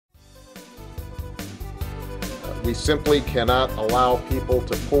We simply cannot allow people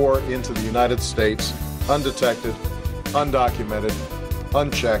to pour into the United States undetected, undocumented,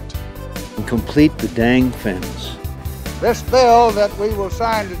 unchecked. And complete the dang fence. This bill that we will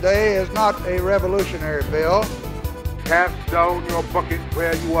sign today is not a revolutionary bill. Cast down your bucket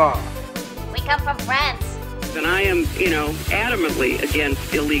where you are. We come from France. And I am, adamantly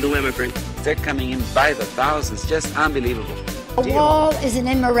against illegal immigrants. They're coming in by the thousands, just unbelievable. A wall is an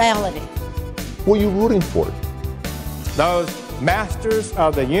immorality. Who are you rooting for? Those masters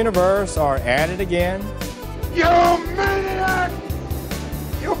of the universe are at it again. You maniac!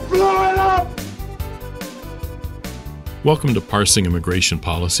 You blew it up! Welcome to Parsing Immigration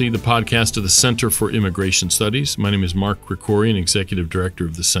Policy, the podcast of the Center for Immigration Studies. My name is Mark Krikorian, Executive Director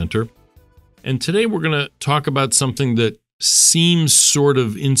of the Center. And today we're going to talk about something that seems sort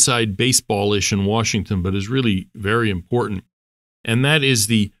of inside baseball-ish in Washington, but is really very important. And that is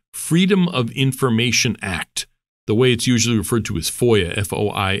the Freedom of Information Act, the way it's usually referred to as FOIA,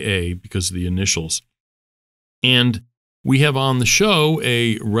 F-O-I-A, because of the initials. And we have on the show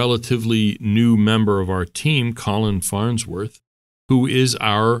a relatively new member of our team, Colin Farnsworth, who is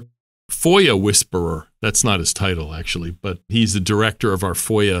our FOIA whisperer. That's not his title, actually, but he's the director of our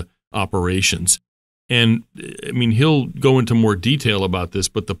FOIA operations. And I mean, he'll go into more detail about this,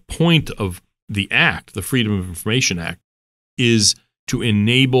 but the point of the act, the Freedom of Information Act, is to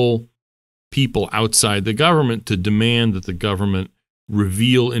enable people outside the government to demand that the government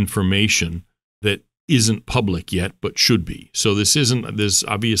reveal information that isn't public yet, but should be. So this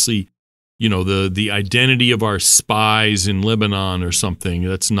obviously, the identity of our spies in Lebanon or something,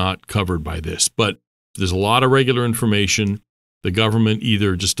 that's not covered by this. But there's a lot of regular information the government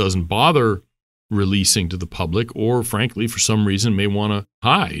either just doesn't bother releasing to the public or, frankly, for some reason may want to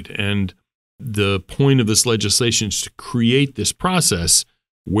hide. And the point of this legislation is to create this process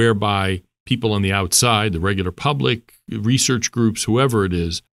whereby people on the outside, the regular public, research groups, whoever it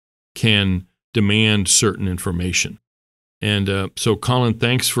is, can demand certain information. And so, Colin,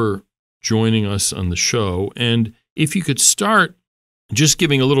 thanks for joining us on the show. And if you could start just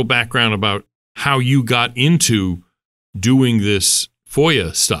giving a little background about how you got into doing this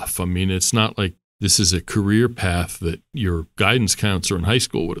FOIA stuff. I mean, it's not like this is a career path that your guidance counselor in high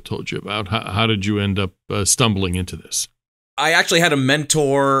school would have told you about. How did you end up stumbling into this? I actually had a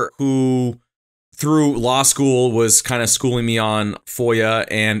mentor who, through law school, was kind of schooling me on FOIA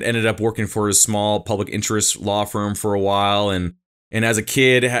and ended up working for a small public interest law firm for a while. And as a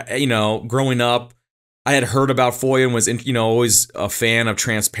kid, growing up, I had heard about FOIA and was, always a fan of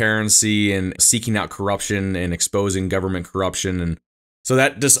transparency and seeking out corruption and exposing government corruption. And so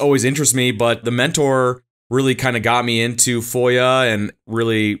that just always interests me. But the mentor really kind of got me into FOIA and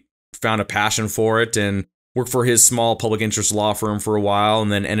really found a passion for it and worked for his small public interest law firm for a while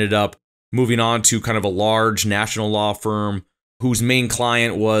and then ended up moving on to kind of a large national law firm whose main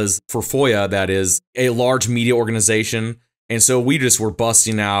client was, for FOIA, that is, a large media organization. And so we just were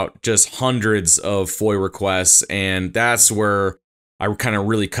busting out just hundreds of FOIA requests. And that's where I kind of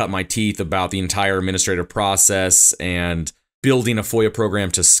really cut my teeth about the entire administrative process and building a FOIA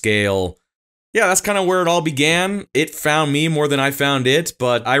program to scale. Yeah, that's kind of where it all began. It found me more than I found it,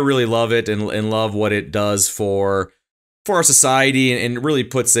 but I really love it and love what it does for our society and really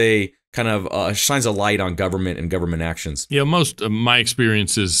puts a kind of shines a light on government and government actions. Yeah, most of my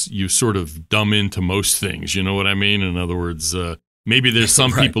experience is you sort of dumb into most things. You know what I mean? In other words, maybe there's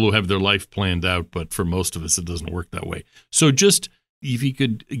some right. people who have their life planned out, but for most of us, it doesn't work that way. So just if you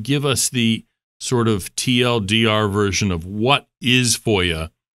could give us the sort of TLDR version of what is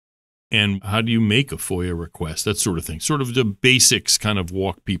FOIA and how do you make a FOIA request, that sort of thing. Sort of the basics, kind of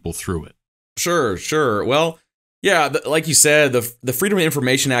walk people through it. Sure. Well, yeah, like you said, the Freedom of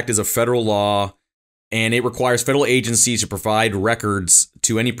Information Act is a federal law, and it requires federal agencies to provide records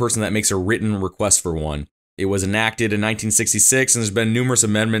to any person that makes a written request for one. It was enacted in 1966, and there's been numerous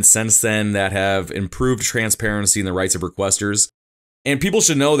amendments since then that have improved transparency and the rights of requesters. And people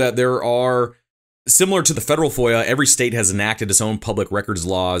should know that there are, similar to the federal FOIA, every state has enacted its own public records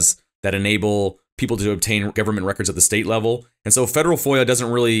laws that enable people to obtain government records at the state level. And so federal FOIA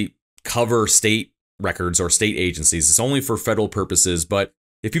doesn't really cover state records or state agencies. It's only for federal purposes. But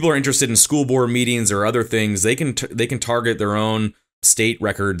if people are interested in school board meetings or other things, they can target their own state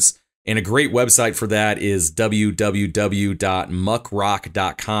records. And a great website for that is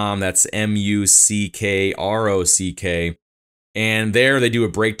www.muckrock.com. That's MUCKROCK. And there they do a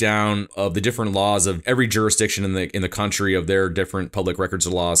breakdown of the different laws of every jurisdiction in the country of their different public records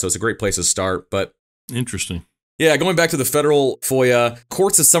laws. So it's a great place to start. But interesting. Yeah, going back to the federal FOIA,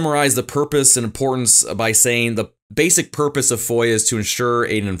 courts have summarized the purpose and importance by saying the basic purpose of FOIA is to ensure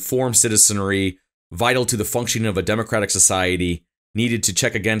an informed citizenry vital to the functioning of a democratic society, needed to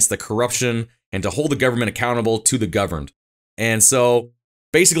check against the corruption and to hold the government accountable to the governed. And so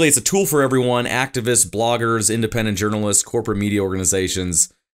basically it's a tool for everyone, activists, bloggers, independent journalists, corporate media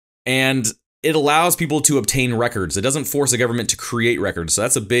organizations, and it allows people to obtain records. It doesn't force the government to create records. So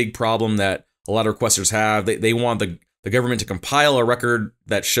that's a big problem that a lot of requesters have. They want the government to compile a record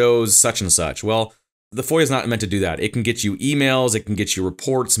that shows such and such. Well, the FOIA is not meant to do that. It can get you emails, it can get you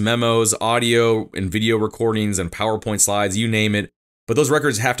reports, memos, audio and video recordings and PowerPoint slides, you name it. But those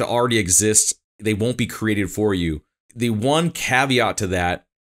records have to already exist. They won't be created for you. The one caveat to that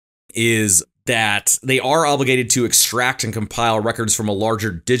is that they are obligated to extract and compile records from a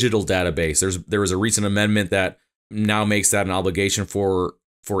larger digital database. There was a recent amendment that now makes that an obligation for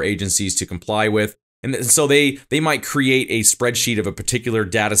agencies to comply with. And so they might create a spreadsheet of a particular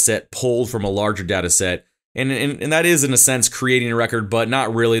data set pulled from a larger data set. And that is, in a sense, creating a record, but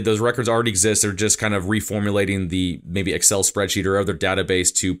not really. Those records already exist. They're just kind of reformulating the maybe Excel spreadsheet or other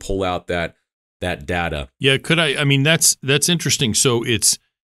database to pull out that data. Yeah, I mean, that's interesting. So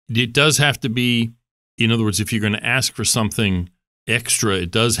it does have to be, in other words, if you're going to ask for something extra,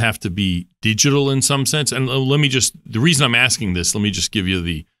 it does have to be digital in some sense. And the reason I'm asking this, let me just give you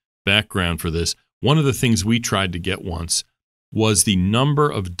the background for this. One of the things we tried to get once was the number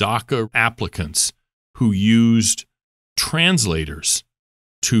of DACA applicants who used translators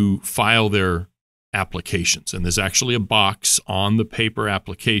to file their applications. And there's actually a box on the paper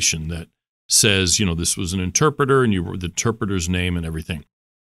application that says, this was an interpreter and the interpreter's name and everything.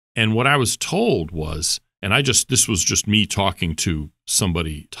 And what I was told was, and this was just me talking to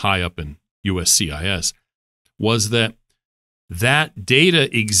somebody high up in USCIS, was that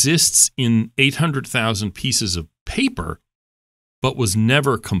data exists in 800,000 pieces of paper, but was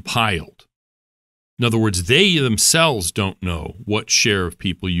never compiled. In other words, they themselves don't know what share of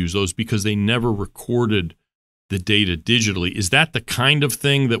people use those because they never recorded the data digitally. Is that the kind of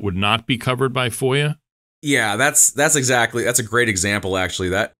thing that would not be covered by FOIA? Yeah, that's a great example, actually.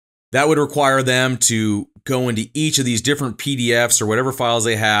 That would require them to go into each of these different PDFs or whatever files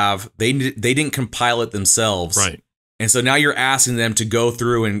they have. They didn't compile it themselves. Right. And so now you're asking them to go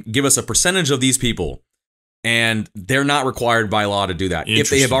through and give us a percentage of these people. And they're not required by law to do that. If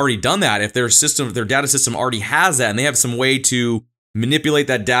they have already done that, if their data system already has that, and they have some way to manipulate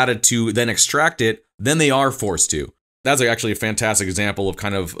that data to then extract it, then they are forced to. That's actually a fantastic example of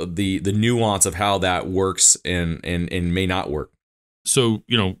kind of the nuance of how that works and may not work. So,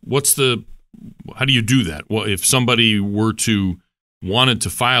 how do you do that? Well, if somebody wanted to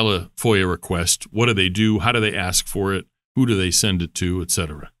file a FOIA request, what do they do? How do they ask for it? Who do they send it to, et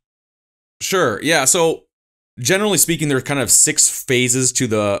cetera? Sure. Yeah. So generally speaking, there are kind of 6 phases to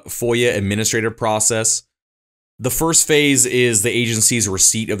the FOIA administrative process. The first phase is the agency's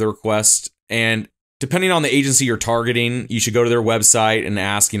receipt of the request. And depending on the agency you're targeting, you should go to their website and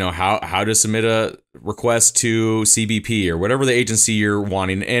ask, how to submit a request to CBP or whatever the agency you're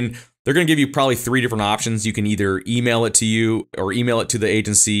wanting. And they're going to give you probably 3 different options. You can either email it to you or email it to the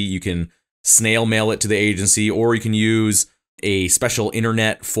agency. You can snail mail it to the agency, or you can use a special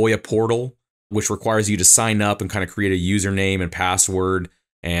internet FOIA portal, which requires you to sign up and kind of create a username and password.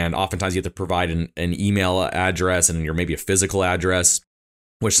 And oftentimes you have to provide an email address and maybe a physical address,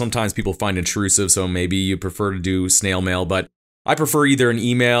 which sometimes people find intrusive. So maybe you prefer to do snail mail, but I prefer either an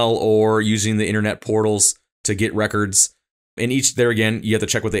email or using the internet portals to get records. And there again, you have to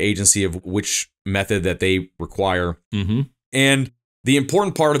check with the agency of which method that they require. Mm-hmm. And the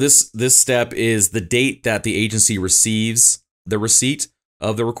important part of this step is the date that the agency receives the receipt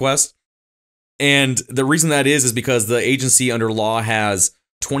of the request. And the reason that is because the agency under law has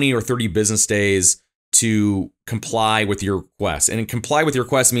 20 or 30 business days to comply with your request. And comply with your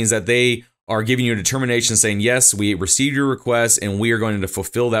request means that they are giving you a determination saying, yes, we received your request and we are going to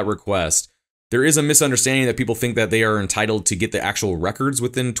fulfill that request. There is a misunderstanding that people think that they are entitled to get the actual records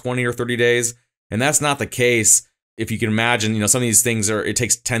within 20 or 30 days. And that's not the case. If you can imagine, some of these things it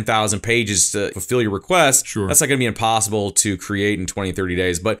takes 10,000 pages to fulfill your request. Sure. That's not going to be impossible to create in 20, 30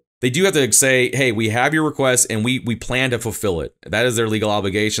 days. But they do have to say, hey, we have your request and we plan to fulfill it. That is their legal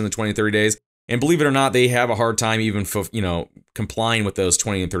obligation, the 20, 30 days. And believe it or not, they have a hard time even complying with those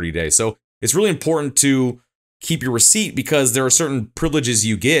 20 and 30 days. So it's really important to keep your receipt because there are certain privileges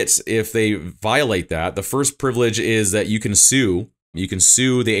you get if they violate that. The first privilege is that you can sue. You can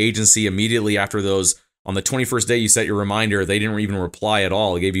sue the agency immediately after those. On the 21st day you set your reminder, they didn't even reply at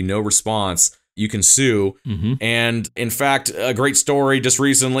all. They gave you no response. You can sue. Mm-hmm. And in fact, a great story just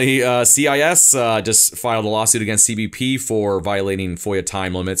recently, CIS just filed a lawsuit against CBP for violating FOIA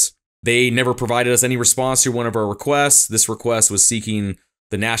time limits. They never provided us any response to one of our requests. This request was seeking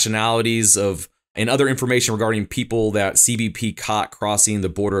the nationalities of and other information regarding people that CBP caught crossing the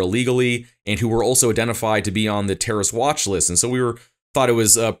border illegally and who were also identified to be on the terrorist watch list. And so thought it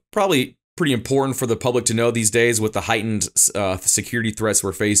was probably pretty important for the public to know these days with the heightened security threats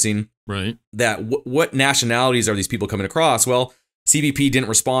we're facing. Right. That what nationalities are these people coming across? Well, CBP didn't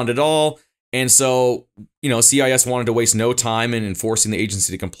respond at all. And so, CIS wanted to waste no time in enforcing the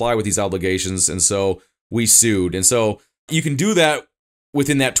agency to comply with these obligations. And so we sued. And so you can do that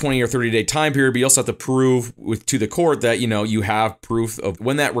within that 20 or 30-day time period, but you also have to prove to the court that, you have proof of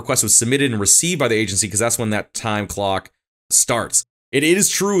when that request was submitted and received by the agency, because that's when that time clock starts. It is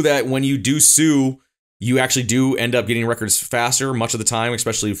true that when you do sue, you actually do end up getting records faster much of the time,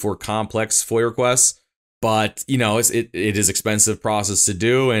 especially for complex FOIA requests. But, it is expensive process to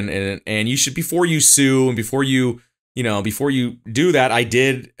do. And you should, before you sue and before you do that, I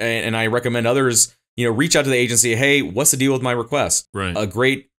did, and I recommend others, reach out to the agency. Hey, what's the deal with my request? Right.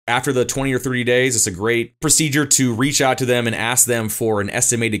 After the 20 or 30 days, it's a great procedure to reach out to them and ask them for an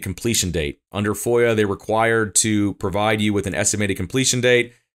estimated completion date. Under FOIA, they're required to provide you with an estimated completion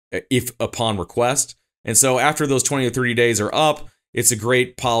date if upon request. And so after those 20 or 30 days are up, it's a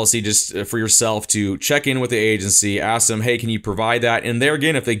great policy just for yourself to check in with the agency, ask them, hey, can you provide that? And there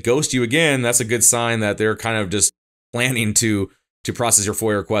again, if they ghost you again, that's a good sign that they're kind of just planning to process your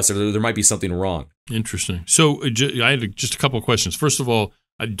FOIA request, or there might be something wrong. Interesting. So I had just a couple of questions. First of all,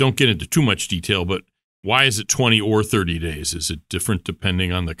 I don't get into too much detail, but why is it 20 or 30 days? Is it different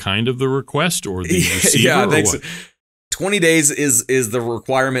depending on the kind of the request or the receiver? Yeah, or thanks. what? 20 days is the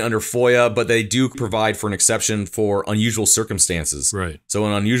requirement under FOIA, but they do provide for an exception for unusual circumstances. Right. So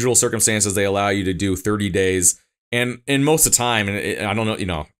in unusual circumstances, they allow you to do 30 days. And most of the time, and I don't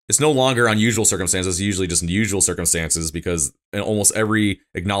know, it's no longer unusual circumstances. It's usually just unusual circumstances, because in almost every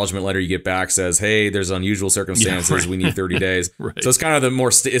acknowledgement letter you get back says, hey, there's unusual circumstances. Yeah, right. We need 30 days. Right. So it's kind of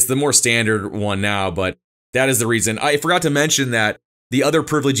the more standard one now, but that is the reason. I forgot to mention that the other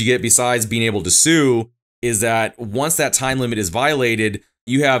privilege you get besides being able to sue is that once that time limit is violated,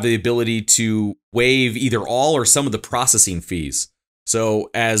 you have the ability to waive either all or some of the processing fees. So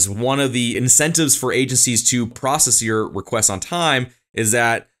as one of the incentives for agencies to process your request on time is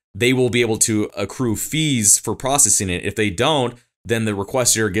that they will be able to accrue fees for processing it. If they don't, then the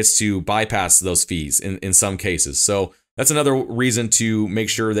requester gets to bypass those fees in some cases. So that's another reason to make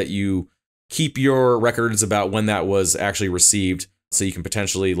sure that you keep your records about when that was actually received, so you can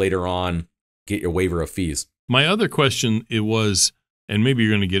potentially later on get your waiver of fees. My other question, it was, and maybe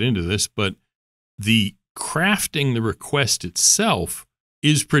you're going to get into this, but the crafting the request itself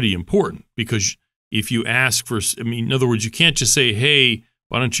is pretty important, because if you ask for, in other words, you can't just say, hey,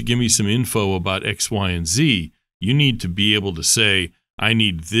 why don't you give me some info about X, Y, and Z? You need to be able to say, I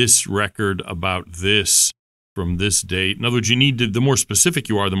need this record about this from this date. In other words, you need to, the more specific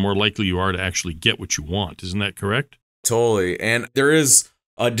you are, the more likely you are to actually get what you want. Isn't that correct? Totally. And there is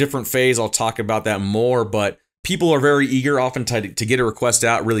a different phase. I'll talk about that more, but people are very eager often to get a request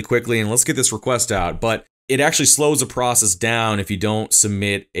out really quickly, and let's get this request out. But it actually slows the process down if you don't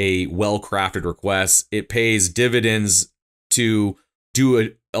submit a well-crafted request. It pays dividends to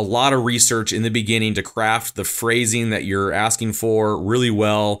do a lot of research in the beginning to craft the phrasing that you're asking for really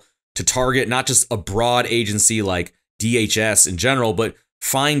well, to target not just a broad agency like DHS in general, but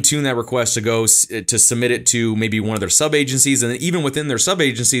fine-tune that request to go to submit it to maybe one of their sub-agencies, and then even within their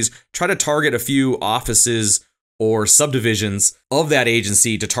sub-agencies, try to target a few offices or subdivisions of that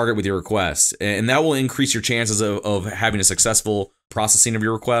agency to target with your request. And that will increase your chances of having a successful processing of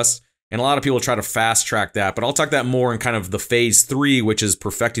your request. And a lot of people try to fast track that, but I'll talk that more in kind of the phase 3, which is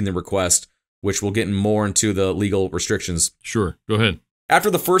perfecting the request, which we'll get more into the legal restrictions. Sure. Go ahead.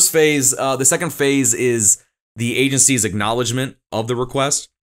 After the first phase, the second phase is the agency's acknowledgement of the request.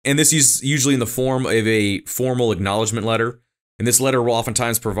 And this is usually in the form of a formal acknowledgement letter. And this letter will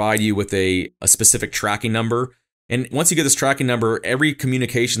oftentimes provide you with a specific tracking number. And once you get this tracking number, every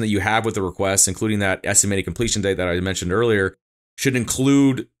communication that you have with the request, including that estimated completion date that I mentioned earlier, should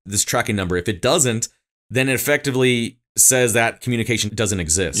include this tracking number. If it doesn't, then it effectively says that communication doesn't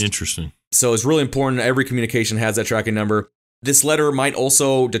exist. Interesting. So it's really important that every communication has that tracking number. This letter might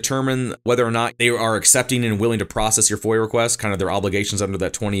also determine whether or not they are accepting and willing to process your FOIA request, kind of their obligations under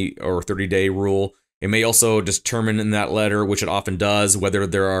that 20 or 30-day rule. It may also determine in that letter, which it often does, whether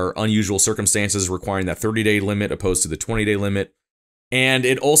there are unusual circumstances requiring that 30-day limit opposed to the 20-day limit. And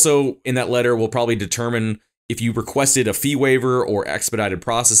it also, in that letter, will probably determine if you requested a fee waiver or expedited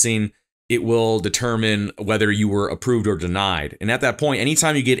processing. It will determine whether you were approved or denied. And at that point,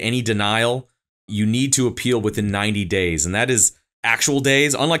 anytime you get any denial, you need to appeal within 90 days. And that is actual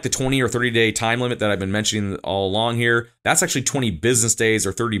days. Unlike the 20 or 30-day time limit that I've been mentioning all along here, that's actually 20 business days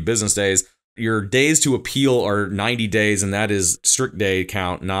or 30 business days. Your days to appeal are 90 days, and that is strict day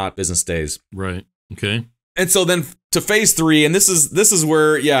count, not business days. Right. Okay. And so then to phase 3, and this is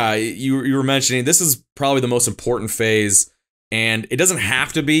where, yeah, you were mentioning, this is probably the most important phase. And it doesn't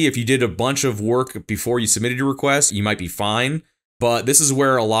have to be. If you did a bunch of work before you submitted your request, you might be fine. But this is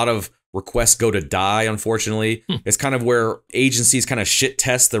where a lot of requests go to die, unfortunately. It's kind of where agencies kind of shit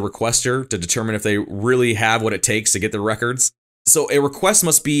test the requester to determine if they really have what it takes to get the records. So a request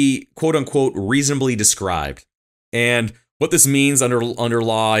must be, quote unquote, reasonably described. And what this means under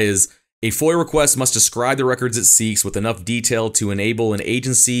law is a FOIA request must describe the records it seeks with enough detail to enable an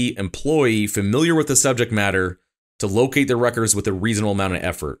agency employee familiar with the subject matter to locate the records with a reasonable amount of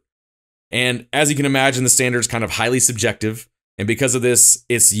effort. And as you can imagine, the standard is kind of highly subjective. And because of this,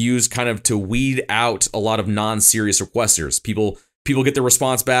 it's used kind of to weed out a lot of non-serious requesters. People get their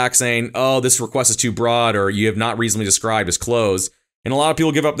response back saying, oh, this request is too broad, or you have not reasonably described as closed. And a lot of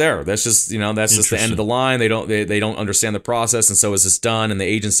people give up there. That's just, that's just the end of the line. They don't understand the process. And so is this done? And the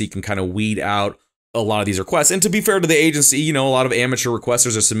agency can kind of weed out a lot of these requests. And to be fair to the agency, a lot of amateur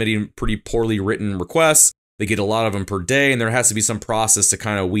requesters are submitting pretty poorly written requests. They get a lot of them per day, and there has to be some process to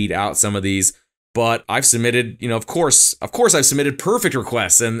kind of weed out some of these. But I've submitted, of course I've submitted perfect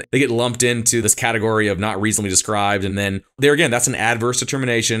requests, and they get lumped into this category of not reasonably described. And then there again, that's an adverse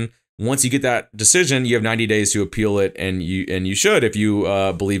determination. Once you get that decision, you have 90 days to appeal it, and you should if you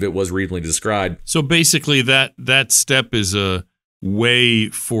believe it was reasonably described. So basically, that step is a way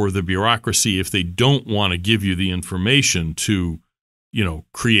for the bureaucracy, if they don't want to give you the information, to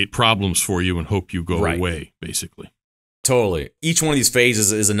create problems for you and hope you go away, basically. Totally. Each one of these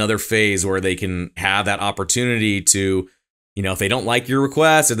phases is another phase where they can have that opportunity to, if they don't like your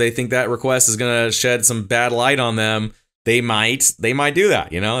request, or they think that request is going to shed some bad light on them, they might do that.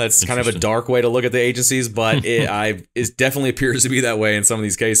 That's kind of a dark way to look at the agencies, but it definitely appears to be that way in some of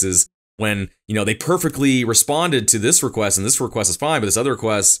these cases when, they perfectly responded to this request, and this request is fine, but this other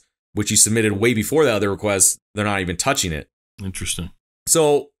request, which you submitted way before that other request, they're not even touching it. Interesting.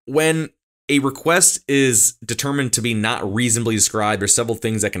 So when a request is determined to be not reasonably described, there's several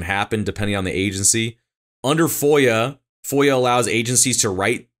things that can happen depending on the agency. Under FOIA allows agencies to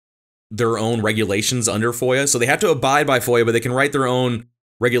write their own regulations under FOIA. So they have to abide by FOIA, but they can write their own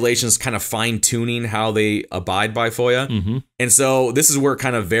regulations, kind of fine-tuning how they abide by FOIA. Mm-hmm. And so this is where it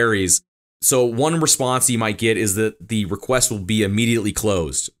kind of varies. So one response you might get is that the request will be immediately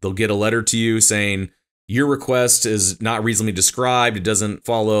closed. They'll get a letter to you saying, your request is not reasonably described. It doesn't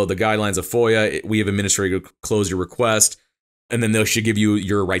follow the guidelines of FOIA. We have administratively closed your request. And then they should give you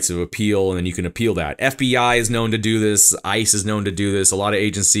your rights of appeal, and then you can appeal that. FBI is known to do this. ICE is known to do this. A lot of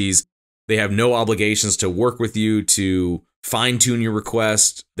agencies, they have no obligations to work with you to fine-tune your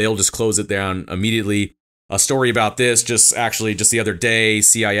request. They'll just close it down immediately. A story about this, just the other day,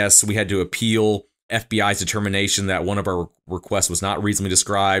 CIS, we had to appeal FBI's determination that one of our requests was not reasonably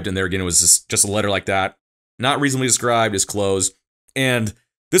described. And there again, it was just a letter like that. Not reasonably described is closed. And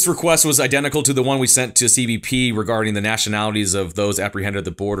this request was identical to the one we sent to CBP regarding the nationalities of those apprehended at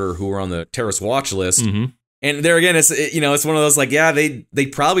the border who were on the terrorist watch list. Mm-hmm. And there again, it's one of those they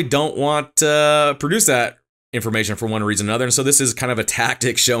probably don't want to produce that information for one reason or another. And so this is kind of a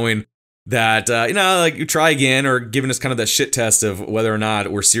tactic showing that, you try again, or giving us kind of that shit test of whether or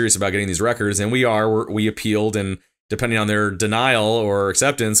not we're serious about getting these records. And we appealed, and depending on their denial or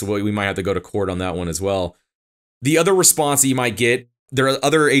acceptance, we might have to go to court on that one as well. The other response that you might get, there are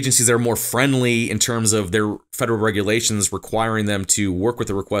other agencies that are more friendly in terms of their federal regulations requiring them to work with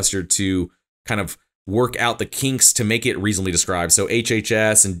the requester to kind of work out the kinks to make it reasonably described. So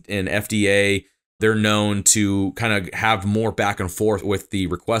HHS and FDA, they're known to kind of have more back and forth with the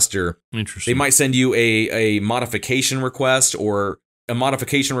requester. Interesting. They might send you a modification request, or a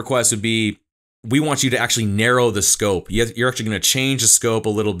modification request would be, we want you to actually narrow the scope. You're actually going to change the scope a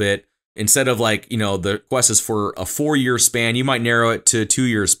little bit. Instead of the request is for a 4-year span, you might narrow it to a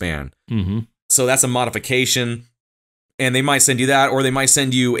 2-year span. Mm-hmm. So that's a modification. And they might send you that, or they might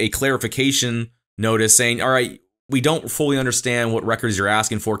send you a clarification notice saying, all right, we don't fully understand what records you're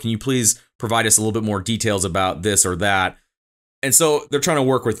asking for. Can you please provide us a little bit more details about this or that? And so they're trying to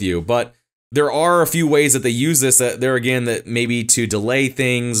work with you. But there are a few ways that they use this, that maybe to delay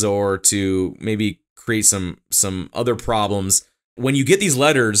things, or to maybe create some other problems. When you get these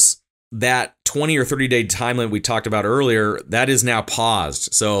letters, that 20 or 30-day time limit we talked about earlier, that is now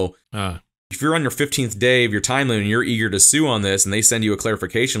paused. So if you're on your 15th day of your time limit and you're eager to sue on this, and they send you a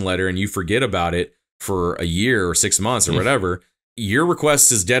clarification letter and you forget about it for a year or 6 months or whatever, your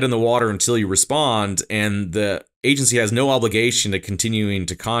request is dead in the water until you respond, and the agency has no obligation to continuing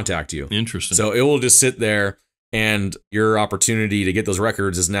to contact you. Interesting. So it will just sit there. and your opportunity to get those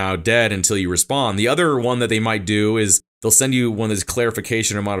records is now dead until you respond. The other one that they might do is they'll send you one of these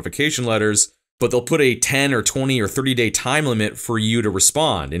clarification or modification letters, but they'll put a 10 or 20 or 30-day time limit for you to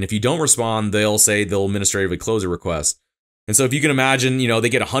respond. And if you don't respond, they'll say they'll administratively close a request. And so if you can imagine, they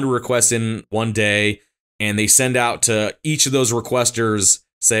get 100 requests in one day, and they send out to each of those requesters,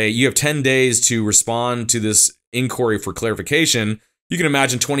 say, you have 10 days to respond to this inquiry for clarification. You can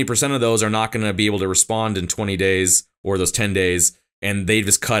imagine 20% of those are not going to be able to respond in 20 days or those 10 days, and they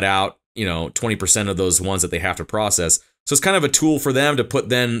just cut out, 20% of those ones that they have to process. So it's kind of a tool for them to put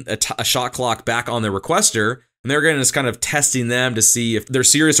then a shot clock back on the requester, and they're going to just kind of testing them to see if they're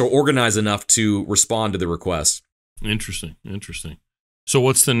serious or organized enough to respond to the request. Interesting. So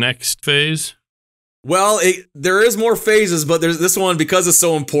what's the next phase? Well, there is more phases, but there's this one, because it's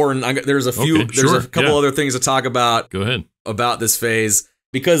so important. There's a few. Okay, there's a couple other things to talk about. Go ahead. About this phase,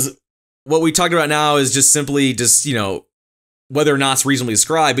 because what we talked about now is just simply whether or not it's reasonably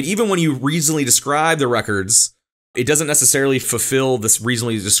described. But even when you reasonably describe the records, it doesn't necessarily fulfill this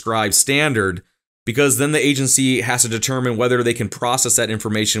reasonably described standard, because then the agency has to determine whether they can process that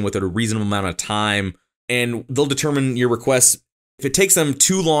information within a reasonable amount of time, and they'll determine your request. If it takes them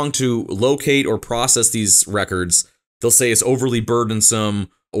too long to locate or process these records, they'll say it's overly burdensome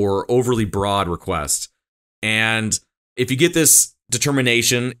or overly broad request. And if you get this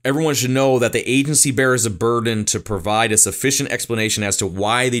determination, everyone should know that the agency bears a burden to provide a sufficient explanation as to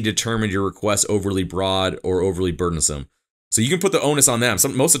why they determined your request overly broad or overly burdensome. So you can put the onus on them.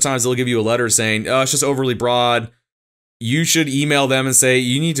 Most of the times they'll give you a letter saying, oh, it's just overly broad. You should email them and say,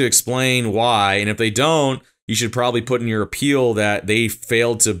 you need to explain why. And if they don't, you should probably put in your appeal that they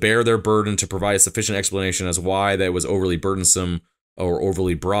failed to bear their burden to provide a sufficient explanation as why that was overly burdensome or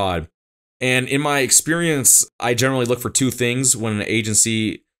overly broad. And in my experience, I generally look for two things when an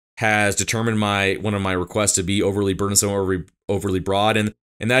agency has determined one of my requests to be overly burdensome or overly broad. And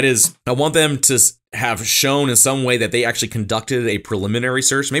that is, I want them to have shown in some way that they actually conducted a preliminary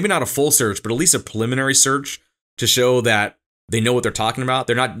search, maybe not a full search, but at least a preliminary search to show that they know what they're talking about.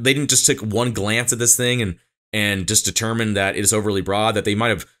 They didn't just take one glance at this thing and just determine that it is overly broad, that they might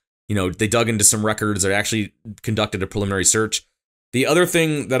have, they dug into some records or actually conducted a preliminary search. The other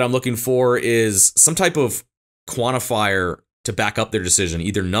thing that I'm looking for is some type of quantifier to back up their decision,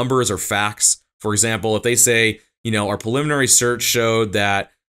 either numbers or facts. For example, if they say, our preliminary search showed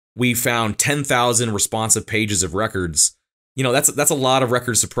that we found 10,000 responsive pages of records, that's a lot of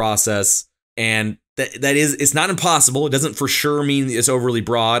records to process. And that is, it's not impossible. It doesn't for sure mean it's overly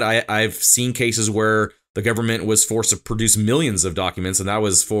broad. I've seen cases where the government was forced to produce millions of documents, and that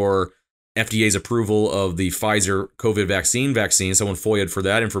was for FDA's approval of the Pfizer COVID vaccine. Someone FOIA'd for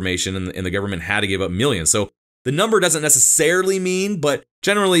that information, and the government had to give up millions. So the number doesn't necessarily mean, but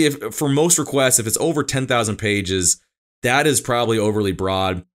generally, for most requests, if it's over 10,000 pages, that is probably overly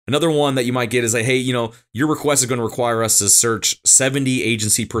broad. Another one that you might get is like, hey, your request is going to require us to search 70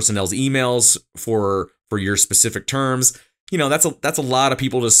 agency personnel's emails for your specific terms. That's a lot of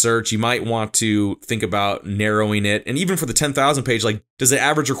people to search. You might want to think about narrowing it. And even for the 10,000 page, like, does the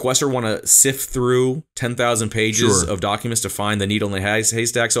average requester want to sift through 10,000 pages of documents to find the needle in the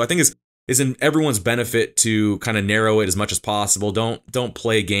haystack? So I think it's in everyone's benefit to kind of narrow it as much as possible. Don't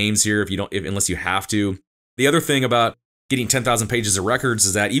play games here unless you have to. The other thing about getting 10,000 pages of records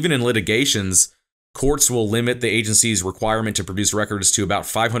is that even in litigations, courts will limit the agency's requirement to produce records to about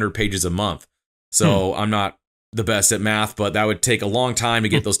 500 pages a month. So I'm not the best at math, but that would take a long time to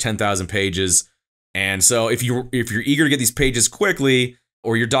get those 10,000 pages. And so if you're eager to get these pages quickly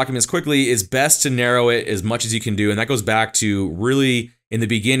or your documents quickly, it's best to narrow it as much as you can do. And that goes back to really in the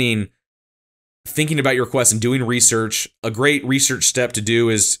beginning, thinking about your request and doing research. A great research step to do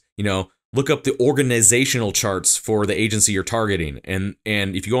is, look up the organizational charts for the agency you're targeting. And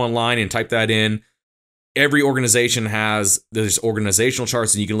if you go online and type that in, every organization has those organizational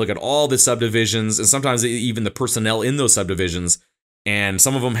charts, and you can look at all the subdivisions and sometimes even the personnel in those subdivisions. And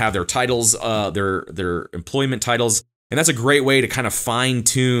some of them have their titles, their employment titles. And that's a great way to kind of fine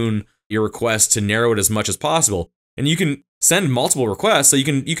tune your request to narrow it as much as possible. And you can send multiple requests, so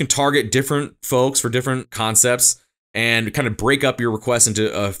you can target different folks for different concepts and kind of break up your request into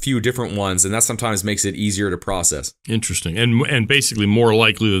a few different ones. And that sometimes makes it easier to process. Interesting. And basically more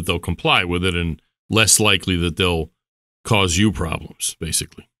likely that they'll comply with it and less likely that they'll cause you problems,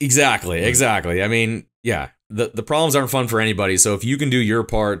 basically. Exactly. I mean, yeah, the problems aren't fun for anybody. So if you can do your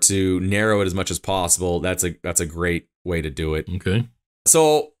part to narrow it as much as possible, that's a great way to do it. Okay.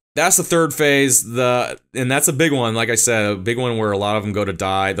 So that's the third phase. And that's a big one. Like I said, a big one where a lot of them go to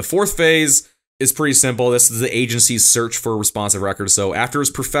die. The fourth phase is pretty simple. This is the agency's search for responsive records. So after it's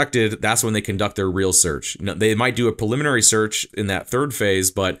perfected, that's when they conduct their real search. They might do a preliminary search in that third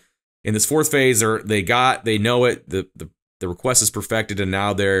phase, but in this fourth phase, they know it, the request is perfected, and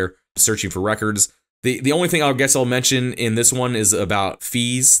now they're searching for records. The only thing I guess I'll mention in this one is about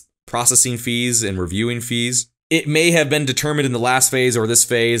fees, processing fees and reviewing fees. It may have been determined in the last phase or this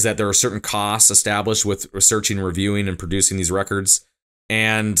phase that there are certain costs established with searching, reviewing, and producing these records.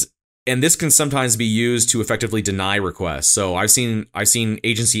 And this can sometimes be used to effectively deny requests. So I've seen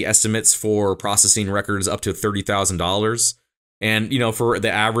agency estimates for processing records up to $30,000. And, for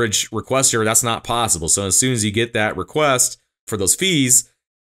the average requester, that's not possible. So as soon as you get that request for those fees,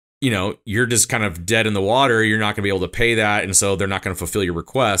 you're just kind of dead in the water. You're not going to be able to pay that. And so they're not going to fulfill your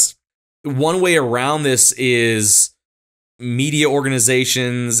request. One way around this is media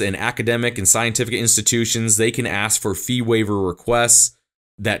organizations and academic and scientific institutions. They can ask for fee waiver requests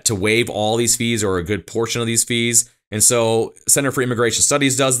to waive all these fees or a good portion of these fees. And so Center for Immigration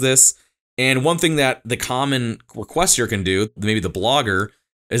Studies does this. And one thing that the common requester can do, maybe the blogger,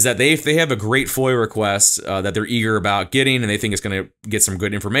 is that if they have a great FOIA request that they're eager about getting and they think it's going to get some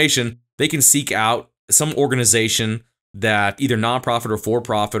good information, they can seek out some organization that either nonprofit or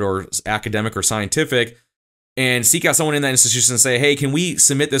for-profit or academic or scientific, and seek out someone in that institution and say, hey, can we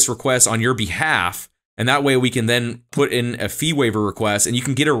submit this request on your behalf? And that way we can then put in a fee waiver request and you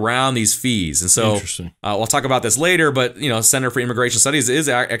can get around these fees. And so we'll talk about this later, but Center for Immigration Studies is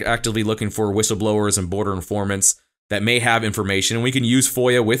actively looking for whistleblowers and border informants that may have information, and we can use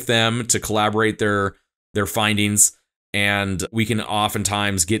FOIA with them to collaborate their findings, and we can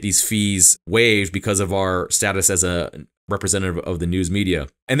oftentimes get these fees waived because of our status as a representative of the news media.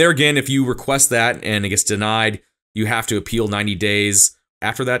 And there again, if you request that and it gets denied, you have to appeal 90 days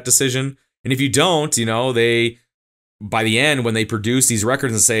after that decision. And if you don't, they, by the end, when they produce these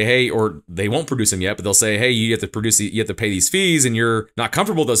records and say, hey, or they won't produce them yet, but they'll say, hey, you have to pay these fees, and you're not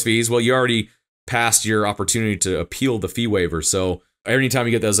comfortable with those fees. Well, you already passed your opportunity to appeal the fee waiver. So anytime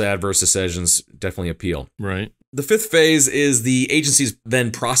you get those adverse decisions, definitely appeal. Right. The fifth phase is the agency then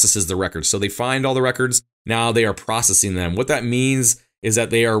processes the records. So they find all the records. Now they are processing them. What that means is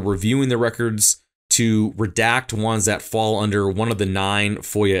that they are reviewing the records to redact ones that fall under one of the 9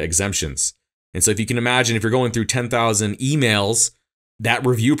 FOIA exemptions. And so if you can imagine, if you're going through 10,000 emails, that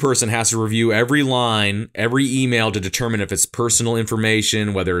review person has to review every line, every email to determine if it's personal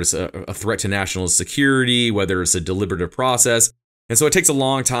information, whether it's a threat to national security, whether it's a deliberative process. And so it takes a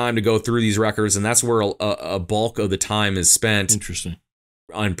long time to go through these records, and that's where a bulk of the time is spent. Interesting.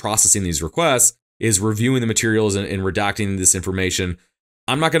 On processing these requests, is reviewing the materials and redacting this information.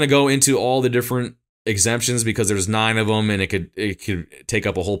 I'm not going to go into all the different exemptions because there's 9 of them, and it could take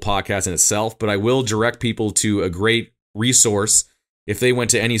up a whole podcast in itself, but I will direct people to a great resource. If they went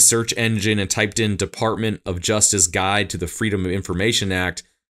to any search engine and typed in Department of Justice Guide to the Freedom of Information Act,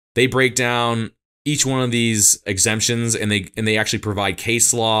 they break down each one of these exemptions, and they actually provide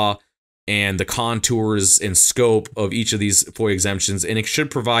case law and the contours and scope of each of these FOIA exemptions. And it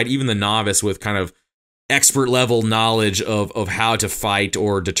should provide even the novice with kind of expert level knowledge of how to fight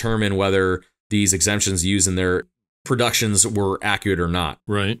or determine whether these exemptions used in their productions were accurate or not.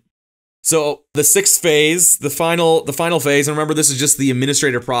 Right. So the 6th phase, the final phase, and remember, this is just the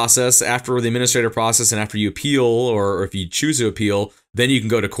administrative process. After the administrative process and after you appeal, or if you choose to appeal, then you can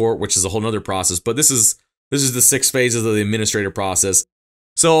go to court, which is a whole other process. But this is the 6 phases of the administrative process.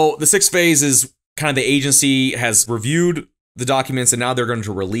 So the 6th phase is kind of the agency has reviewed the documents, and now they're going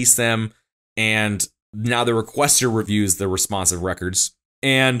to release them. And now the requester reviews the responsive records.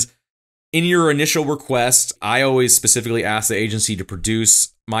 And in your initial request, I always specifically ask the agency to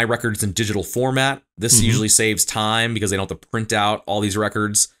produce my records in digital format. This usually saves time because they don't have to print out all these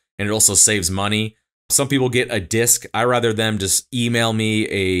records, and it also saves money. Some people get a disk. I rather them just email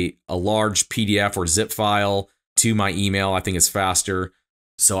me a large PDF or zip file to my email. I think it's faster.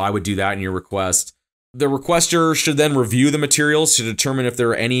 So I would do that in your request. The requester should then review the materials to determine if there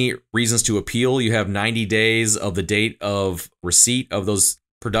are any reasons to appeal. You have 90 days of the date of receipt of those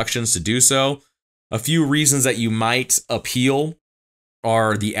productions to do so. A few reasons that you might appeal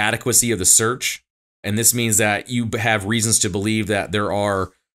are the adequacy of the search. And this means that you have reasons to believe that there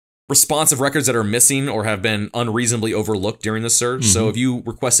are responsive records that are missing or have been unreasonably overlooked during the search. So if you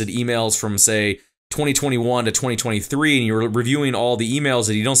requested emails from, say, 2021 to 2023, and you're reviewing all the emails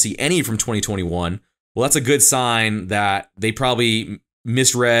and you don't see any from 2021, well, that's a good sign that they probably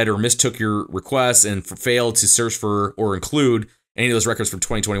misread or mistook your request and failed to search for or include any of those records from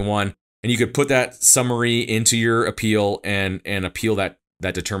 2021. And you could put that summary into your appeal and appeal that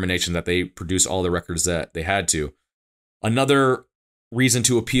determination that they produced all the records that they had to. Another reason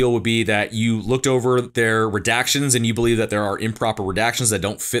to appeal would be that you looked over their redactions and you believe that there are improper redactions that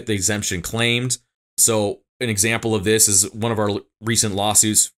don't fit the exemption claimed. So an example of this is one of our recent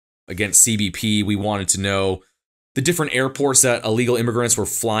lawsuits against CBP. We wanted to know the different airports that illegal immigrants were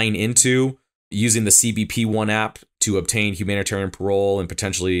flying into using the CBP One app to obtain humanitarian parole and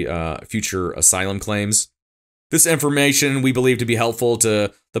potentially future asylum claims. This information we believe to be helpful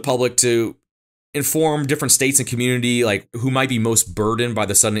to the public to inform different states and community, like who might be most burdened by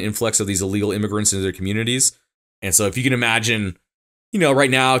the sudden influx of these illegal immigrants into their communities. And so if you can imagine, right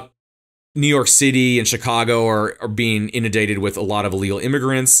now, New York City and Chicago are being inundated with a lot of illegal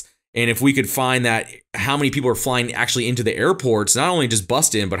immigrants. And if we could find that how many people are flying actually into the airports, not only just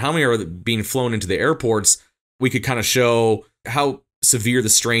bust in, but how many are being flown into the airports, we could kind of show how severe the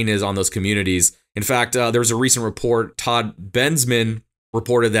strain is on those communities. In fact, there was a recent report, Todd Bensman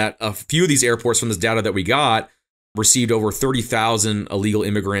reported that a few of these airports from this data that we got received over 30,000 illegal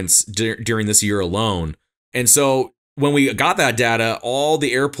immigrants during this year alone. And so when we got that data, all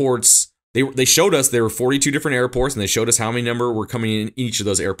the airports, they showed us there were 42 different airports, and they showed us how many number were coming in each of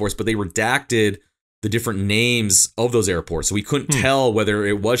those airports, but they redacted the different names of those airports. So we couldn't tell whether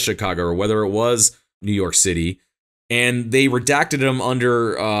it was Chicago or whether it was New York City. And they redacted them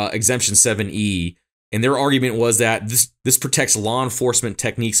under Exemption 7E. And their argument was that this protects law enforcement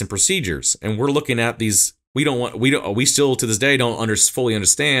techniques and procedures. And we're looking at these. We still to this day don't fully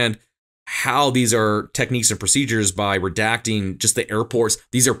understand how these are techniques and procedures by redacting just the airports.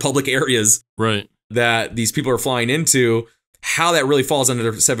 These are public areas, right, that these people are flying into. How that really falls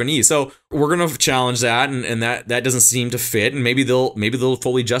under 7E. So we're going to challenge that, and that doesn't seem to fit. And maybe they'll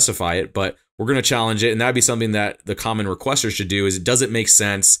fully justify it, but we're going to challenge it. And that'd be something that the common requester should do. Does it make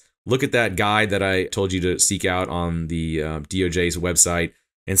sense? Look at that guide that I told you to seek out on the DOJ's website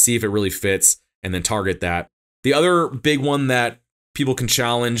and see if it really fits, and then target that. The other big one that people can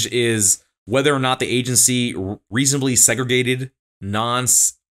challenge is whether or not the agency reasonably segregated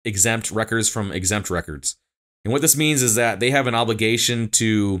non-exempt records from exempt records. And what this means is that they have an obligation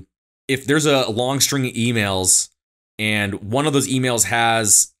to, if there's a long string of emails and one of those emails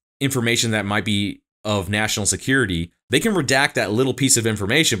has information that might be of national security, they can redact that little piece of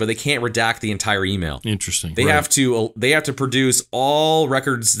information, but they can't redact the entire email. Interesting. They have to produce all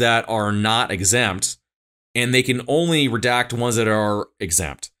records that are not exempt, and they can only redact ones that are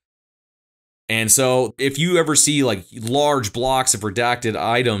exempt. And so if you ever see like large blocks of redacted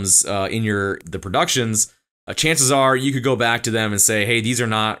items in the productions, chances are you could go back to them and say, hey, these are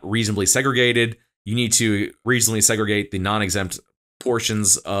not reasonably segregated. You need to reasonably segregate the non-exempt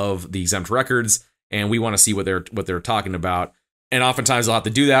portions of the exempt records, and we want to see what they're talking about. And oftentimes they'll have to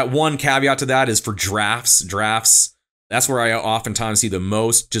do that. One caveat to that is for drafts. That's where I oftentimes see the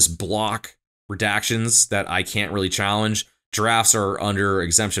most just block redactions that I can't really challenge. Drafts are under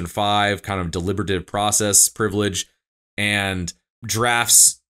Exemption 5, kind of deliberative process privilege, and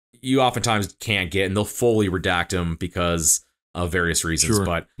drafts you oftentimes can't get, and they'll fully redact them because of various reasons. Sure.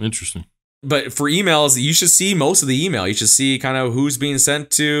 But interesting. But for emails, you should see most of the email. You should see kind of who's being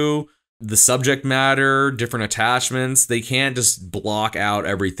sent to, the subject matter, different attachments. They can't just block out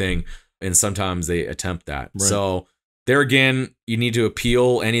everything, and sometimes they attempt that. Right. So there again, you need to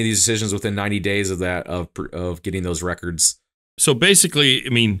appeal any of these decisions within 90 days of that of getting those records. So basically, I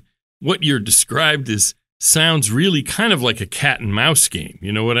mean, what you're described sounds really kind of like a cat and mouse game.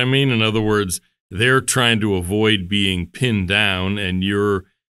 You know what I mean? In other words, they're trying to avoid being pinned down, and you're,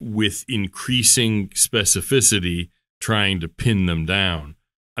 with increasing specificity, trying to pin them down.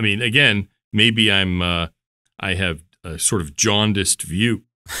 I mean, again, maybe I have a sort of jaundiced view,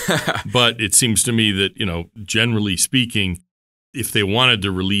 but it seems to me that, generally speaking, if they wanted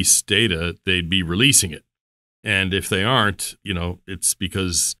to release data, they'd be releasing it. And if they aren't, it's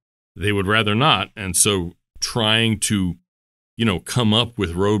because they would rather not. And so trying to, come up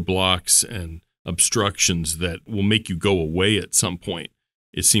with roadblocks and obstructions that will make you go away at some point,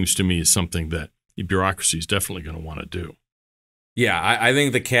 it seems to me is something that the bureaucracy is definitely going to want to do. Yeah, I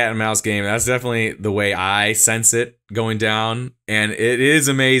think the cat and mouse game, that's definitely the way I sense it going down. And it is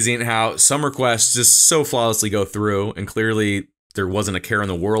amazing how some requests just so flawlessly go through, and clearly there wasn't a care in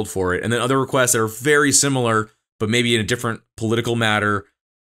the world for it. And then other requests that are very similar, but maybe in a different political matter,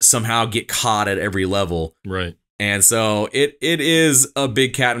 somehow get caught at every level. Right. And so it is a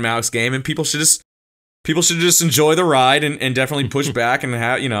big cat and mouse game, and people should just enjoy the ride and definitely push back and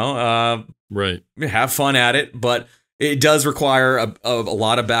have, right, have fun at it. But it does require a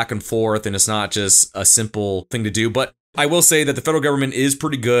lot of back and forth, and it's not just a simple thing to do. But I will say that the federal government is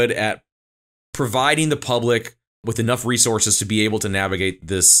pretty good at providing the public with enough resources to be able to navigate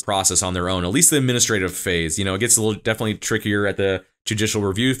this process on their own, at least the administrative phase. It gets a little definitely trickier at the judicial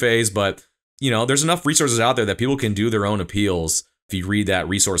review phase, but there's enough resources out there that people can do their own appeals if you read that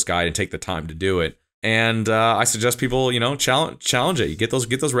resource guide and take the time to do it. And I suggest people, challenge it. You get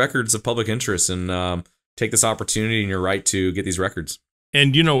those records of public interest and take this opportunity and your right to get these records.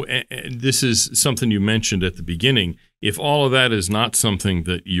 And, this is something you mentioned at the beginning. If all of that is not something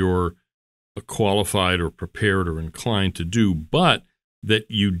that you're qualified or prepared or inclined to do, but that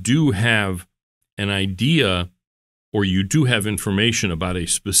you do have an idea or you do have information about a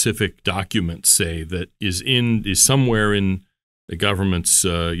specific document, say, that is somewhere in the government's,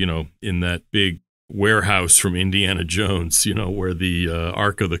 in that big warehouse from Indiana Jones, where the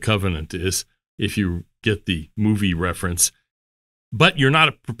Ark of the Covenant is, if you get the movie reference. But you're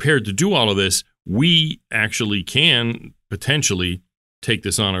not prepared to do all of this. We actually can potentially take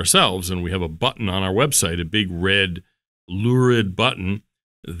this on ourselves, and we have a button on our website, a big red lurid button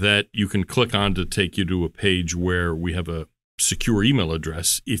that you can click on to take you to a page where we have a secure email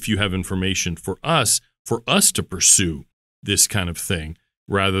address if you have information for us to pursue this kind of thing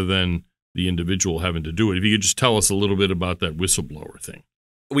rather than the individual having to do it. If you could just tell us a little bit about that whistleblower thing.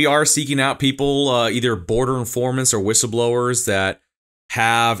 We are seeking out people, either border informants or whistleblowers that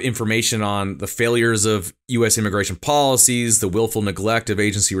have information on the failures of U.S. immigration policies, the willful neglect of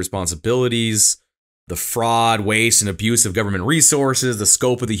agency responsibilities, the fraud, waste, and abuse of government resources, the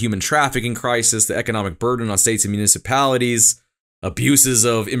scope of the human trafficking crisis, the economic burden on states and municipalities, abuses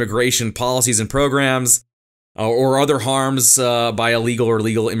of immigration policies and programs, or other harms by illegal or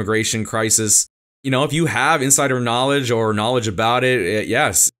legal immigration crisis. If you have insider knowledge or knowledge about it,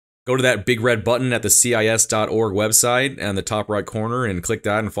 yes, go to that big red button at the CIS.org website on the top right corner and click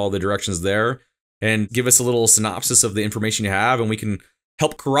that and follow the directions there and give us a little synopsis of the information you have, and we can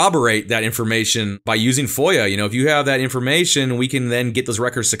help corroborate that information by using FOIA. If you have that information, we can then get those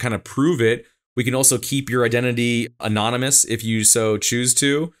records to kind of prove it. We can also keep your identity anonymous if you so choose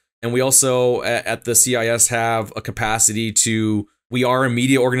to. And we also at the CIS have a capacity we are a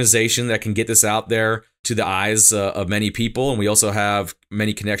media organization that can get this out there to the eyes of many people. And we also have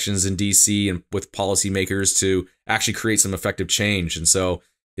many connections in DC and with policymakers to actually create some effective change. And so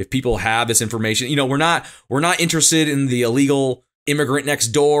if people have this information, we're not interested in the illegal immigrant next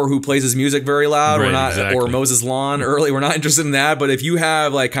door who plays his music very loud. Right, we're not, exactly. Or mows his lawn early. We're not interested in that. But if you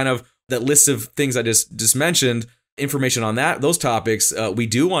have like kind of that list of things I just mentioned, information on those topics, we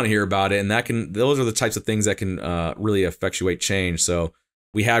do want to hear about it, and those are the types of things that can really effectuate change. So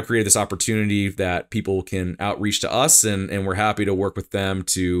we have created this opportunity that people can outreach to us, and we're happy to work with them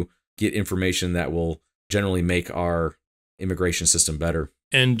to get information that will generally make our immigration system better.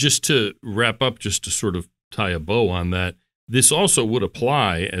 And just to wrap up, just to sort of tie a bow on that, this also would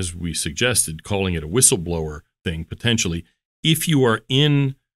apply, as we suggested, calling it a whistleblower thing potentially, if you are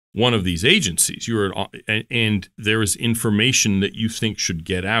in one of these agencies, and there is information that you think should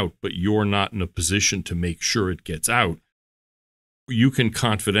get out, but you're not in a position to make sure it gets out, you can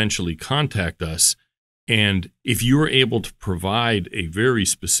confidentially contact us. And if you're able to provide a very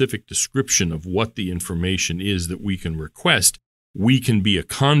specific description of what the information is that we can request, we can be a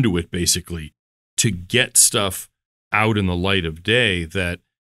conduit, basically, to get stuff out in the light of day that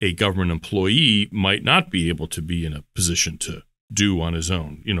a government employee might not be able to be in a position to do on his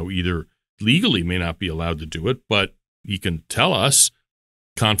own. Either legally may not be allowed to do it, but he can tell us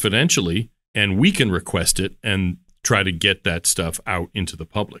confidentially, and we can request it and try to get that stuff out into the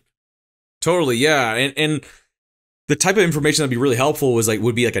public. Totally, yeah. And the type of information that'd be really helpful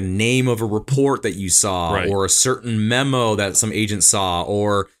would be like a name of a report that you saw, right, or a certain memo that some agent saw,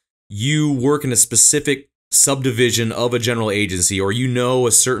 or you work in a specific subdivision of a general agency, or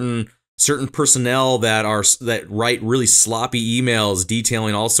a certain personnel that write really sloppy emails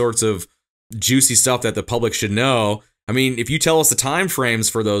detailing all sorts of juicy stuff that the public should know. I mean, if you tell us the time frames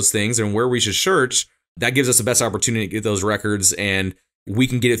for those things and where we should search, that gives us the best opportunity to get those records, and we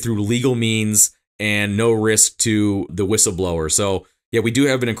can get it through legal means and no risk to the whistleblower. So yeah, we do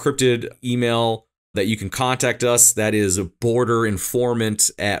have an encrypted email that you can contact us. That is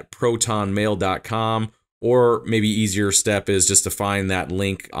borderinformant@protonmail.com. Or maybe easier step is just to find that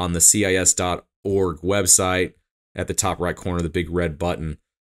link on the CIS.org website at the top right corner, the big red button.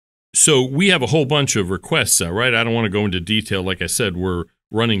 So we have a whole bunch of requests, right? I don't want to go into detail. Like I said, we're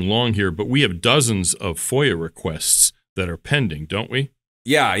running long here, but we have dozens of FOIA requests that are pending, don't we?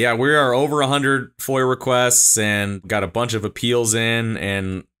 Yeah. We are over 100 FOIA requests and got a bunch of appeals in,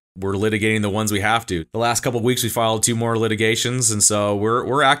 and we're litigating the ones we have to. The last couple of weeks, we filed 2 more litigations, and so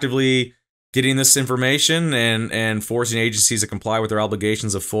we're actively getting this information and forcing agencies to comply with their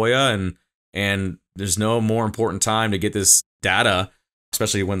obligations of FOIA and there's no more important time to get this data,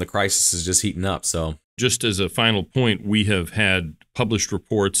 especially when the crisis is just heating up. So just as a final point, we have had published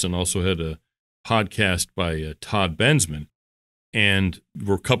reports and also had a podcast by Todd Bensman, and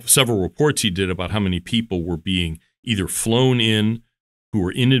several reports he did about how many people were being either flown in who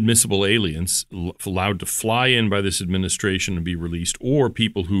were inadmissible aliens, allowed to fly in by this administration and be released, or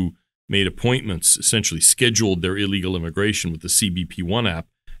people who made appointments, essentially scheduled their illegal immigration with the CBP-1 app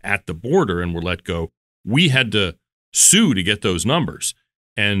at the border and were let go. We had to sue to get those numbers.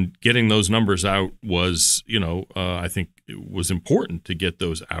 And getting those numbers out was, I think it was important to get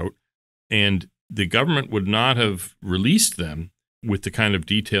those out. And the government would not have released them with the kind of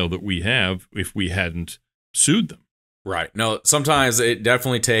detail that we have if we hadn't sued them. Right. No, sometimes it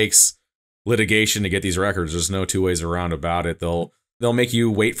definitely takes litigation to get these records. There's no two ways around about it. They'll make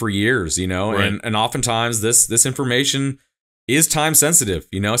you wait for years, Right. and oftentimes this information is time sensitive,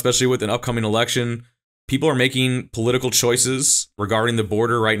 especially with an upcoming election. People are making political choices regarding the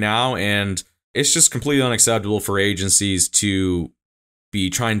border right now, and it's just completely unacceptable for agencies to be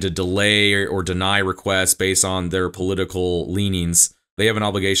trying to delay or deny requests based on their political leanings. They have an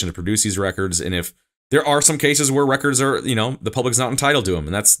obligation to produce these records, and if there are some cases where records are, the public's not entitled to them,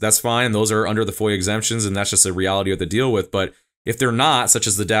 and that's fine. Those are under the FOIA exemptions, and that's just a reality you have to deal with. But if they're not, such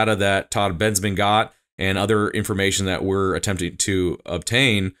as the data that Todd Bensman got and other information that we're attempting to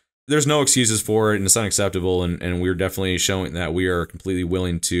obtain, there's no excuses for it, and it's unacceptable, and we're definitely showing that we are completely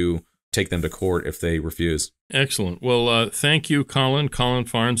willing to take them to court if they refuse. Excellent. Well, thank you, Colin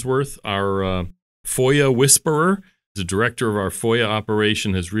Farnsworth, our FOIA whisperer. The director of our FOIA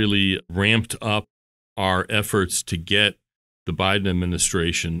operation has really ramped up our efforts to get the Biden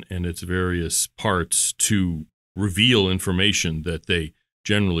administration and its various parts to reveal information that they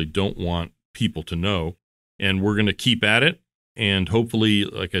generally don't want people to know. And we're going to keep at it. And hopefully,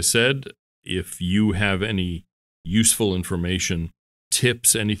 like I said, if you have any useful information,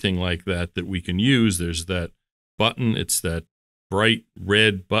 tips, anything like that we can use, there's that button. It's that bright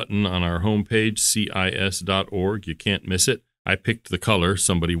red button on our homepage, cis.org. You can't miss it. I picked the color.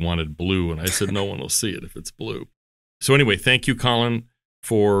 Somebody wanted blue, and I said no one will see it if it's blue. So anyway, thank you, Colin,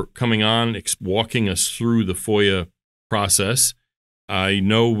 for coming on, walking us through the FOIA process. I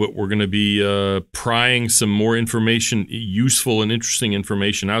know that we're going to be prying some more information, useful and interesting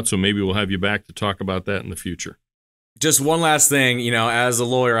information out, so maybe we'll have you back to talk about that in the future. Just one last thing, as a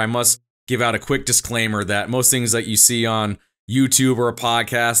lawyer, I must give out a quick disclaimer that most things that you see on YouTube or a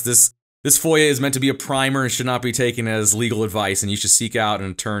podcast, this FOIA is meant to be a primer and should not be taken as legal advice, and you should seek out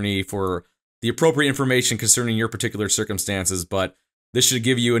an attorney for the appropriate information concerning your particular circumstances. But this should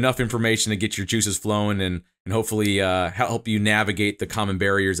give you enough information to get your juices flowing and hopefully help you navigate the common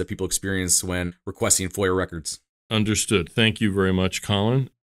barriers that people experience when requesting FOIA records. Understood. Thank you very much,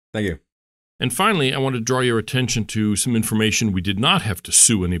 Colin. Thank you. And finally, I want to draw your attention to some information we did not have to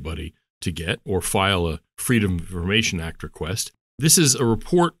sue anybody to get or file a Freedom of Information Act request. This is a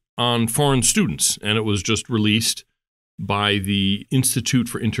report on foreign students, and it was just released by the Institute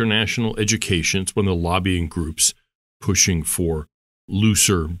for International Education. It's one of the lobbying groups pushing for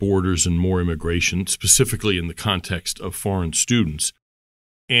looser borders and more immigration, specifically in the context of foreign students.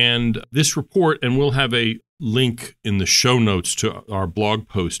 And this report, and we'll have a link in the show notes to our blog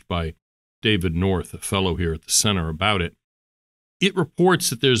post by David North, a fellow here at the center, about it. It reports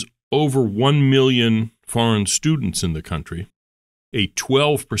that there's over 1 million foreign students in the country, a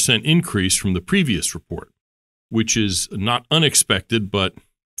 12% increase from the previous report, which is not unexpected, but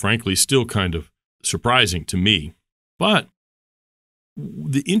frankly still kind of surprising to me. But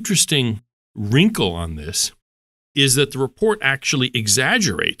the interesting wrinkle on this is that the report actually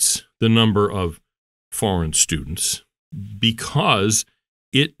exaggerates the number of foreign students because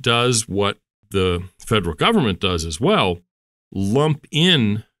it does what the federal government does as well, lump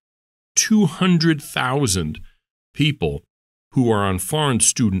in 200,000 people who are on foreign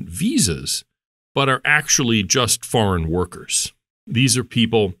student visas, but are actually just foreign workers. These are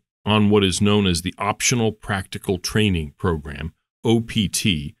people on what is known as the Optional Practical Training Program,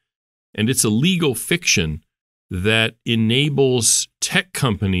 OPT, and it's a legal fiction that enables tech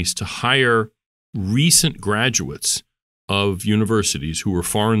companies to hire recent graduates of universities who are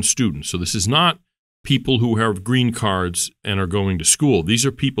foreign students. So this is not people who have green cards and are going to school. These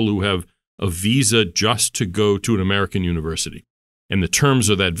are people who have a visa just to go to an American university. And the terms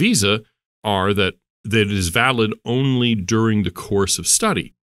of that visa are that it is valid only during the course of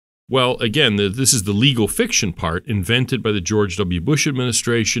study. Well, again, this is the legal fiction part, invented by the George W. Bush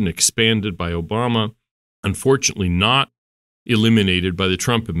administration, expanded by Obama, unfortunately not eliminated by the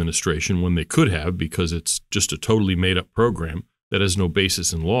Trump administration when they could have, because it's just a totally made-up program that has no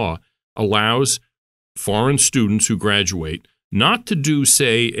basis in law, allows foreign students who graduate not to do,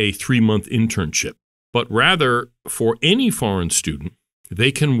 say, a 3-month internship, but rather for any foreign student,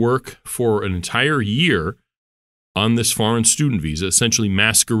 they can work for an entire year on this foreign student visa, essentially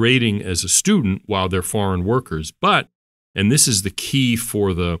masquerading as a student while they're foreign workers. But, and this is the key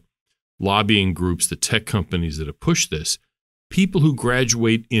for the lobbying groups, the tech companies that have pushed this, people who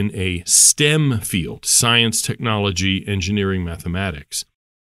graduate in a STEM field, science, technology, engineering, mathematics,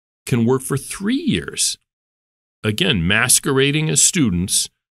 can work for 3 years. Again, masquerading as students,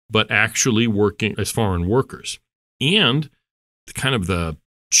 but actually working as foreign workers. And kind of the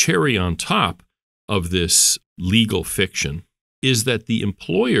cherry on top of this legal fiction is that the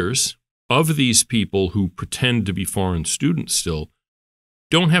employers of these people who pretend to be foreign students still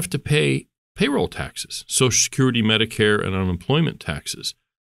don't have to pay payroll taxes, Social Security, Medicare, and unemployment taxes.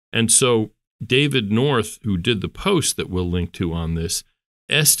 And so David North, who did the post that we'll link to on this,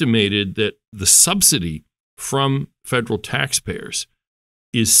 estimated that the subsidy from federal taxpayers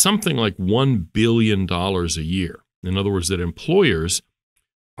is something like $1 billion a year. In other words, that employers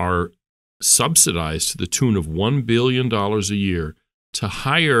are subsidized to the tune of $1 billion a year to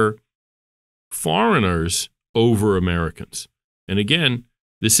hire foreigners over Americans. And again,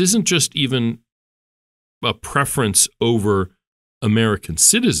 this isn't just even a preference over American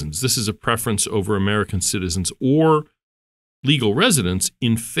citizens. This is a preference over American citizens or legal residents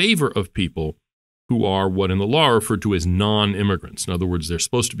in favor of people who are what in the law are referred to as non-immigrants. In other words, they're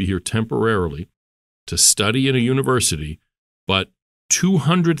supposed to be here temporarily to study in a university, but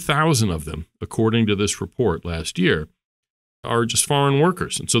 200,000 of them, according to this report last year, are just foreign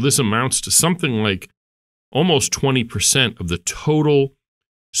workers. And so this amounts to something like almost 20% of the total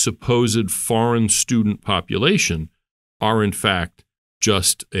supposed foreign student population are in fact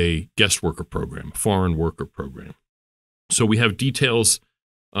just a guest worker program, a foreign worker program. So we have details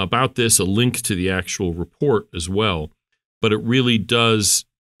about this, a link to the actual report as well, but it really does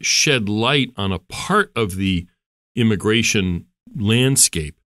shed light on a part of the immigration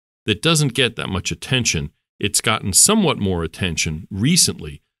landscape that doesn't get that much attention. It's gotten somewhat more attention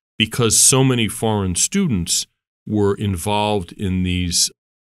recently because so many foreign students were involved in these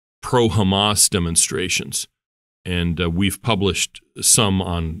pro-Hamas demonstrations. And we've published some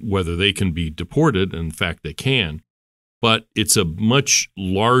on whether they can be deported, and in fact they can. But it's a much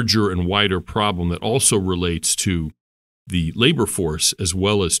larger and wider problem that also relates to the labor force as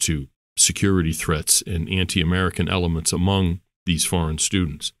well as to security threats and anti-American elements among these foreign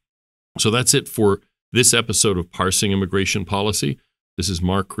students. So that's it for this episode of Parsing Immigration Policy. This is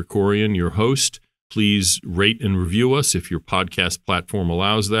Mark Krikorian, your host. Please rate and review us if your podcast platform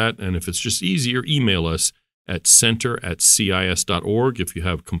allows that. And if it's just easier, email us at center@cis.org if you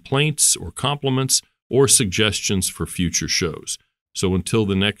have complaints or compliments or suggestions for future shows. So until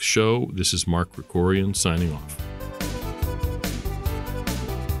the next show, this is Mark Krikorian signing off.